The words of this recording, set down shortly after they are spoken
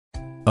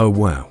Oh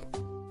wow,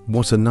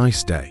 what a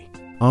nice day.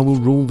 I will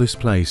rule this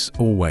place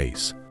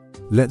always.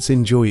 Let's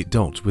enjoy it.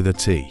 With a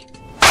T.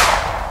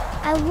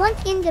 I want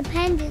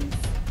independence.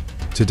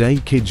 Today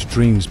kids'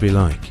 dreams be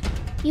like.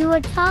 You are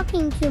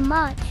talking too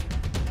much.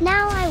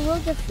 Now I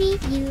will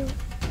defeat you.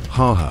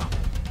 Haha.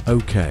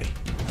 Okay.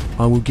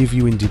 I will give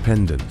you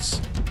independence.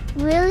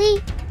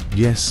 Really?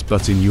 Yes,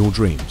 but in your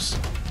dreams.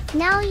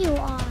 Now you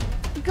are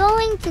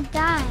going to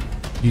die.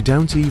 You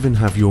don't even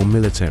have your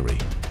military.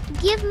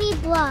 Give me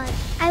blood.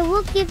 I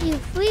will give you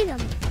freedom.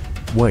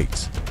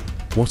 Wait.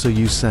 What are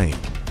you saying?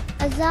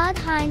 Azad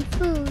Hind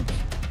Food.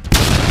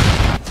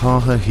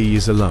 Haha, he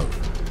is alone.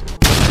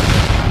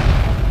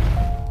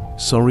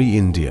 Sorry,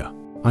 India.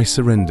 I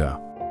surrender.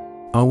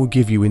 I will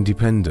give you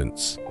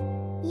independence.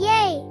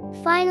 Yay!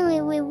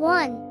 Finally we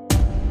won.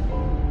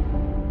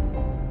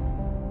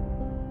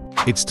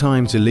 It's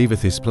time to leave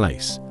this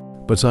place,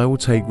 but I will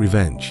take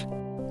revenge.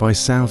 By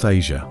South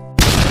Asia.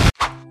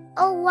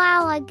 Oh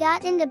wow, I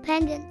got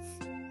independence.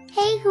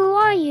 Hey, who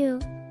are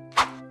you?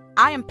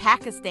 I am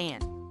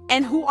Pakistan.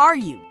 And who are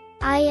you?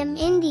 I am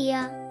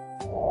India.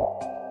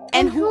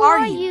 And who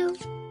are you?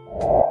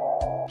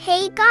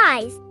 Hey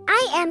guys,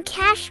 I am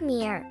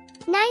Kashmir.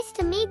 Nice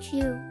to meet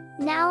you.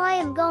 Now I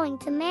am going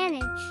to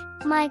manage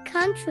my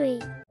country.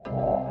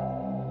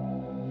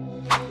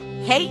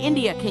 Hey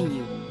India, can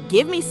you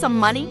give me some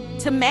money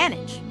to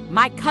manage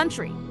my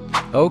country?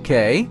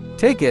 Okay,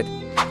 take it.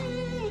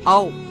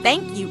 Oh,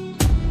 thank you.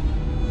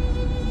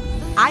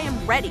 I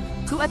am ready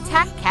to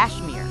attack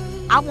Kashmir.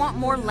 I want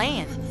more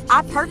land.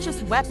 I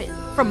purchased weapons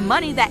from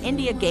money that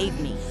India gave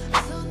me.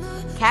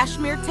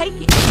 Kashmir, take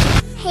it.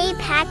 Hey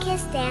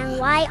Pakistan,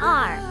 why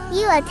are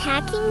you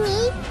attacking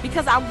me?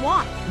 Because I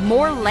want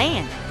more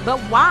land. But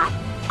why?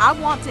 I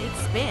want to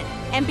expand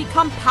and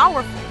become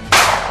powerful.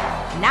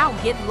 Now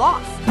get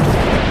lost.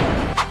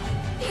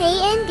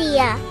 Hey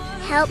India,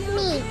 help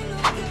me.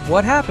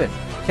 What happened?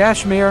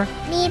 Kashmir?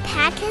 Me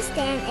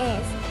Pakistan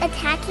is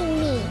attacking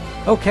me.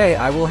 Okay,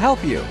 I will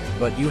help you,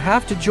 but you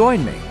have to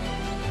join me.